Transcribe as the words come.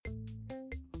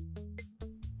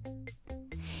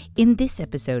In this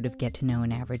episode of Get to Know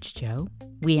an Average Joe,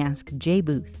 we ask Jay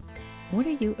Booth, what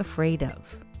are you afraid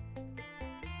of?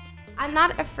 I'm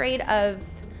not afraid of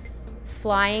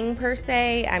flying per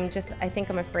se. I think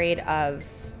I'm afraid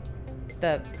of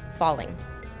the falling.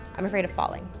 I'm afraid of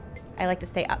falling. I like to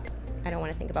stay up. I don't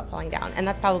want to think about falling down. And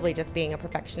that's probably just being a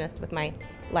perfectionist with my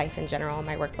life in general,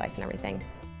 my work life and everything.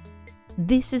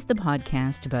 This is the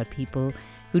podcast about people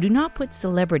who do not put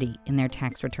celebrity in their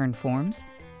tax return forms,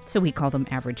 so we call them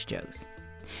Average Joes.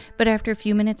 But after a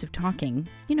few minutes of talking,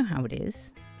 you know how it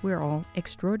is. We're all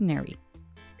extraordinary.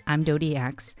 I'm Dodie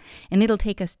Axe, and it'll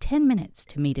take us 10 minutes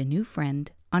to meet a new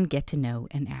friend on Get to Know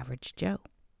an Average Joe.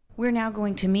 We're now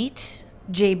going to meet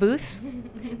Jay Booth,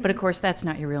 but of course that's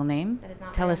not your real name. That is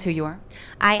not Tell us who you are.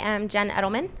 I am Jen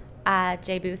Edelman.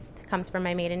 Jay Booth comes from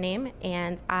my maiden name,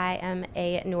 and I am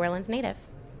a New Orleans native.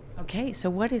 Okay, so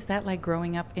what is that like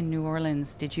growing up in New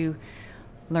Orleans? Did you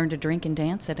learn to drink and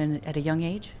dance at a young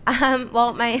age?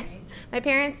 Well, my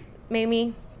parents made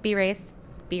me be raised,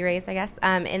 I guess,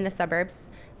 in the suburbs.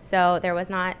 So there was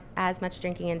not as much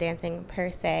drinking and dancing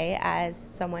per se as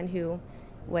someone who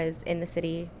was in the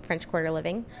city, French Quarter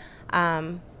living.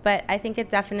 But I think it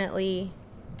definitely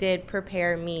did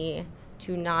prepare me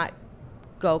to not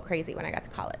go crazy when I got to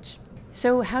college.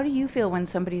 So how do you feel when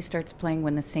somebody starts playing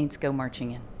When the Saints Go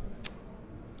Marching In?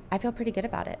 I feel pretty good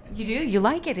about it. You do? You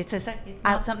like it? It's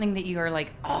not something that you are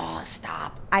like, oh,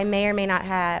 stop. I may or may not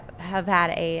have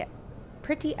had a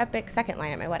pretty epic second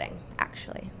line at my wedding,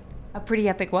 actually. A pretty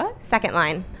epic what? Second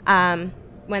line.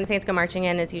 When the Saints Go Marching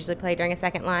In is usually played during a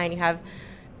second line. You have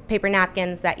paper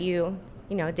napkins that you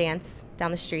dance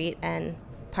down the street and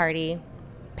party,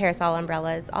 parasol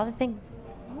umbrellas, all the things.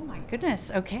 Oh my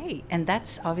goodness. Okay. And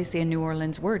that's obviously a New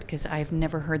Orleans word because I've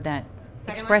never heard that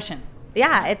expression.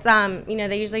 Yeah, it's,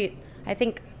 they usually, I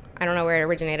don't know where it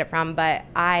originated from, but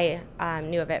I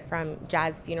knew of it from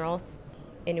jazz funerals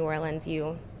in New Orleans.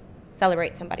 You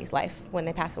celebrate somebody's life when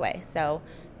they pass away. So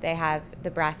they have the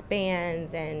brass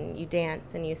bands and you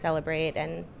dance and you celebrate,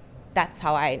 and that's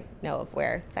how I know of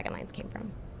where second lines came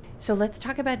from. So let's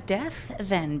talk about death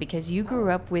then, because you grew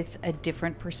up with a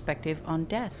different perspective on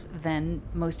death than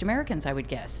most Americans, I would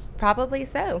guess. Probably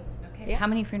so. Okay. Yeah. How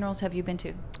many funerals have you been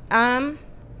to?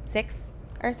 6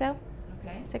 or so.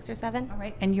 Okay. 6 or 7. All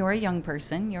right. And you're a young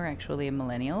person. You're actually a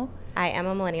millennial. I am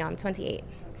a millennial. I'm 28.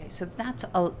 Okay. So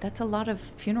that's a lot of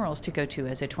funerals to go to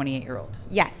as a 28-year-old.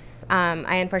 Yes.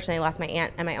 I unfortunately lost my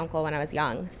aunt and my uncle when I was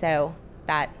young. So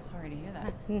that... Sorry to hear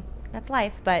that. That's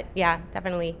life. But yeah,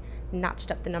 definitely notched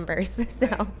up the numbers. So...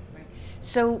 Right.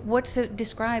 So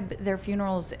describe their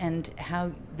funerals and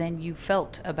how then you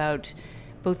felt about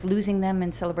both losing them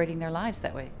and celebrating their lives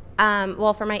that way.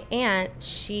 Well, for my aunt,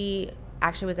 she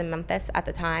actually was in Memphis at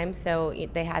the time, so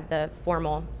they had the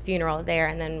formal funeral there,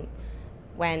 and then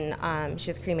when she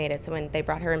was cremated, so when they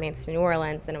brought her remains to New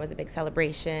Orleans, then it was a big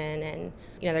celebration, and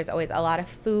there's always a lot of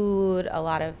food, a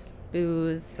lot of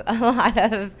booze, a lot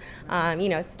of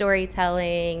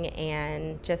storytelling,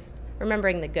 and just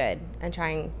remembering the good and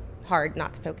trying hard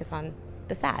not to focus on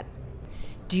the sad.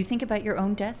 Do you think about your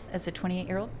own death as a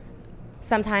 28-year-old?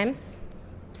 Sometimes.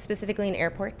 Specifically in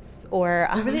airports or...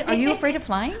 Really? Are you afraid of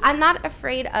flying? I'm not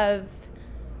afraid of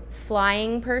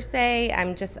flying per se.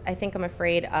 I think I'm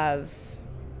afraid of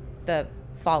the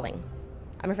falling.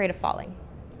 I'm afraid of falling.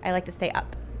 I like to stay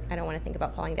up. I don't want to think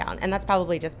about falling down. And that's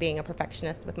probably just being a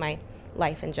perfectionist with my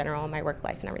life in general, my work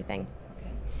life and everything.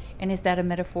 Okay. And is that a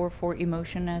metaphor for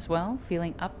emotion as well?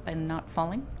 Feeling up and not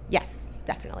falling? Yes,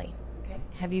 definitely. Okay.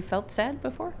 Have you felt sad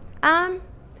before? No,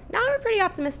 I'm a pretty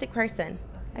optimistic person.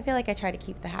 I feel like I try to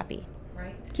keep the happy.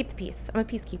 Right. Keep the peace. I'm a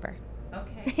peacekeeper.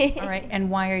 Okay. All right. And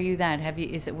why are you that?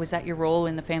 Was that your role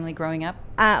in the family growing up?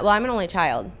 Well, I'm an only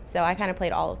child, so I kind of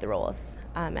played all of the roles.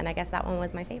 And I guess that one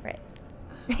was my favorite.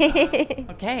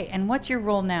 Okay. And what's your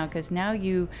role now? Because now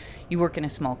you work in a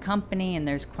small company, and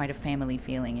there's quite a family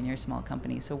feeling in your small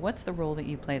company. So what's the role that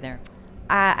you play there?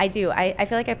 I do. I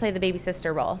feel like I play the baby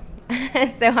sister role.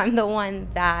 So I'm the one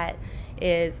that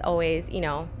is always,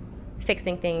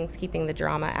 fixing things, keeping the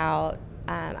drama out.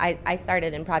 I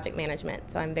started in project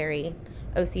management, so I'm very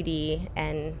OCD,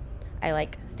 and I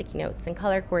like sticky notes and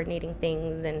color coordinating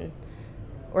things and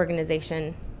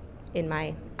organization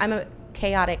I'm a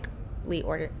chaotically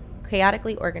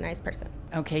organized person.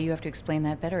 Okay, you have to explain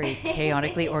that better. A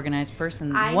chaotically organized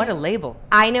person. What a label.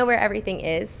 I know where everything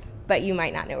is, but you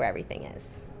might not know where everything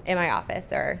is in my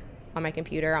office or on my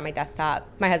computer, on my desktop.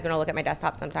 My husband will look at my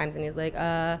desktop sometimes and he's like,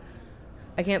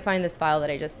 I can't find this file that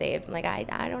I just saved. I'm like, I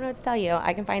don't know what to tell you.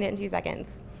 I can find it in 2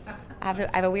 seconds. I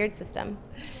have a weird system.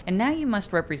 And now you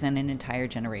must represent an entire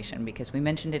generation because we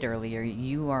mentioned it earlier.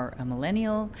 You are a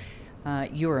millennial.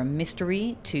 You're a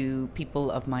mystery to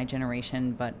people of my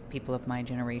generation, but people of my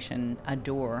generation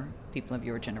adore people of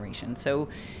your generation. So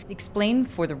explain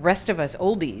for the rest of us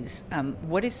oldies,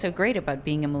 what is so great about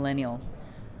being a millennial?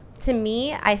 To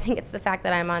me, I think it's the fact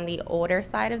that I'm on the older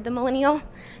side of the millennial.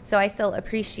 So I still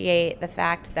appreciate the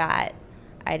fact that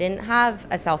I didn't have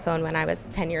a cell phone when I was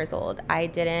 10 years old. I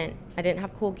didn't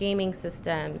have cool gaming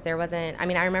systems. I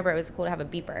remember it was cool to have a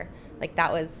beeper. Like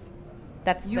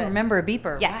You remember a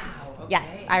beeper? Yes. Wow, okay.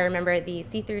 Yes. I remember the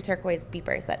see-through turquoise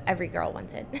beepers that every girl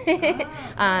wanted.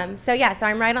 So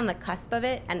I'm right on the cusp of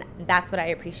it, and that's what I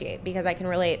appreciate because I can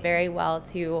relate very well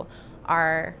to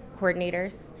our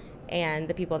coordinators and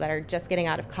the people that are just getting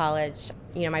out of college.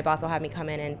 You know, my boss will have me come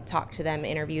in and talk to them,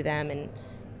 interview them, and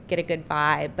get a good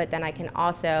vibe. But then I can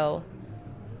also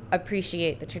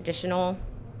appreciate the traditional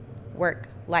work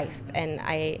life, and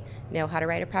I know how to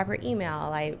write a proper email.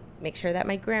 I make sure that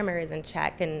my grammar is in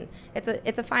check, and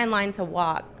it's a fine line to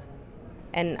walk.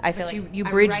 And I feel like you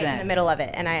I'm bridge right that in the middle of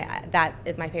it, and that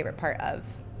is my favorite part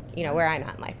of where I'm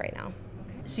at in life right now.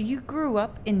 So you grew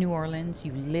up in New Orleans,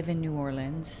 you live in New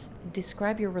Orleans.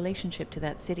 Describe your relationship to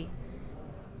that city.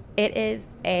 It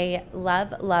is a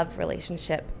love-love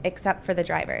relationship, except for the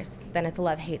drivers. Then it's a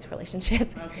love-hate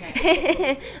relationship.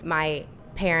 Okay. My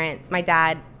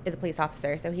dad is a police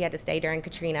officer, so he had to stay during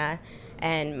Katrina,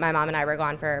 and my mom and I were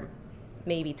gone for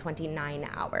maybe 29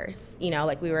 hours.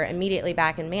 We were immediately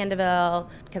back in Mandeville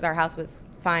because our house was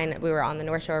fine. We were on the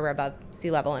North Shore, we're above sea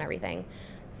level and everything.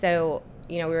 So,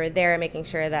 we were there making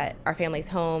sure that our family's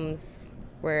homes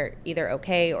were either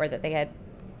okay or that they had,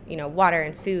 water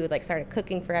and food, started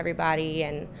cooking for everybody.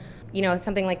 And,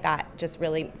 something like that just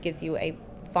really gives you a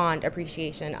fond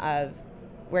appreciation of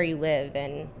where you live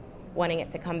and wanting it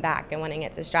to come back and wanting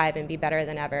it to strive and be better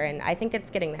than ever. And I think it's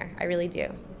getting there. I really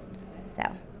do. So.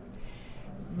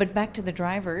 But back to the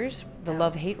drivers, the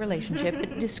love-hate relationship.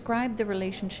 But describe the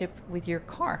relationship with your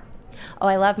car. Oh,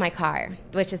 I love my car,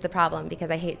 which is the problem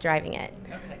because I hate driving it.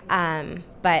 Okay.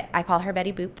 But I call her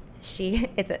Betty Boop.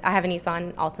 I have a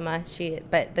Nissan Altima,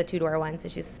 but the two-door one, so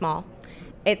she's small.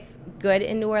 It's good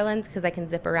in New Orleans because I can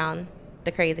zip around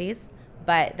the crazies,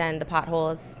 but then the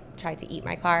potholes try to eat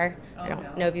my car. I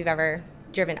don't know if you've ever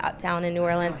driven uptown in New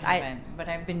Orleans. But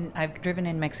I've driven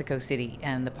in Mexico City,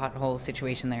 and the pothole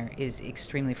situation there is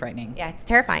extremely frightening. Yeah, it's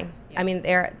terrifying. Yeah. I mean,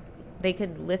 they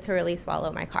could literally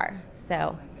swallow my car.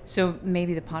 So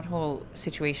maybe the pothole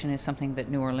situation is something that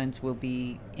New Orleans will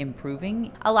be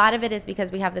improving? A lot of it is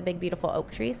because we have the big, beautiful oak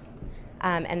trees,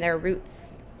 and their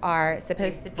roots are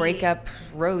supposed to break up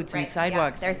roads and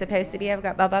sidewalks. Yeah, they're supposed to be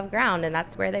above ground, and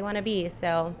that's where they want to be.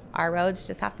 So our roads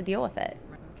just have to deal with it.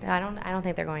 I don't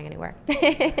think they're going anywhere.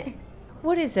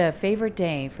 What is a favorite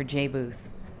day for Jay Booth?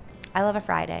 I love a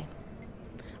Friday.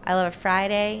 I love a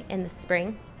Friday in the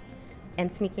spring and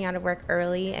sneaking out of work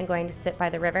early and going to sit by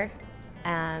the river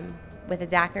with a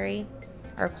daiquiri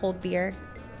or a cold beer,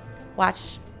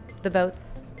 watch the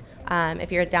boats.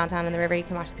 If you're downtown in the river, you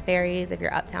can watch the ferries. If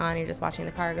you're uptown, you're just watching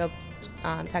the cargo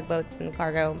tugboats and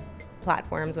cargo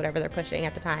platforms, whatever they're pushing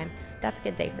at the time. That's a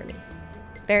good day for me.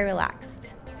 Very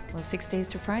relaxed. Well, 6 days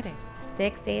to Friday.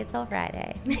 6 days till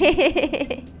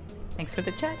Friday. Thanks for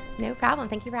the chat. No problem.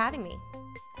 Thank you for having me.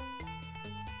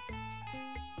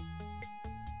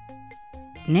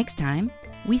 Next time,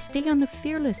 we stay on the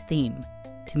fearless theme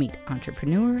to meet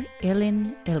entrepreneur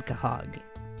Elin Elkehag.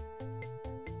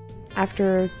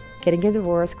 After getting a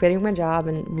divorce, quitting my job,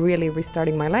 and really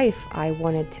restarting my life, I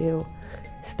wanted to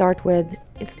start with,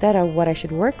 instead of what I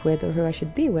should work with or who I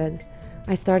should be with,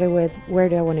 I started with where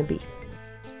do I want to be?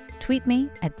 Tweet me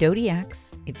at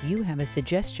DodieX if you have a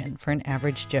suggestion for an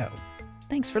average Joe.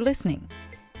 Thanks for listening.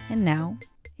 And now,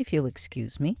 if you'll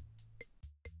excuse me,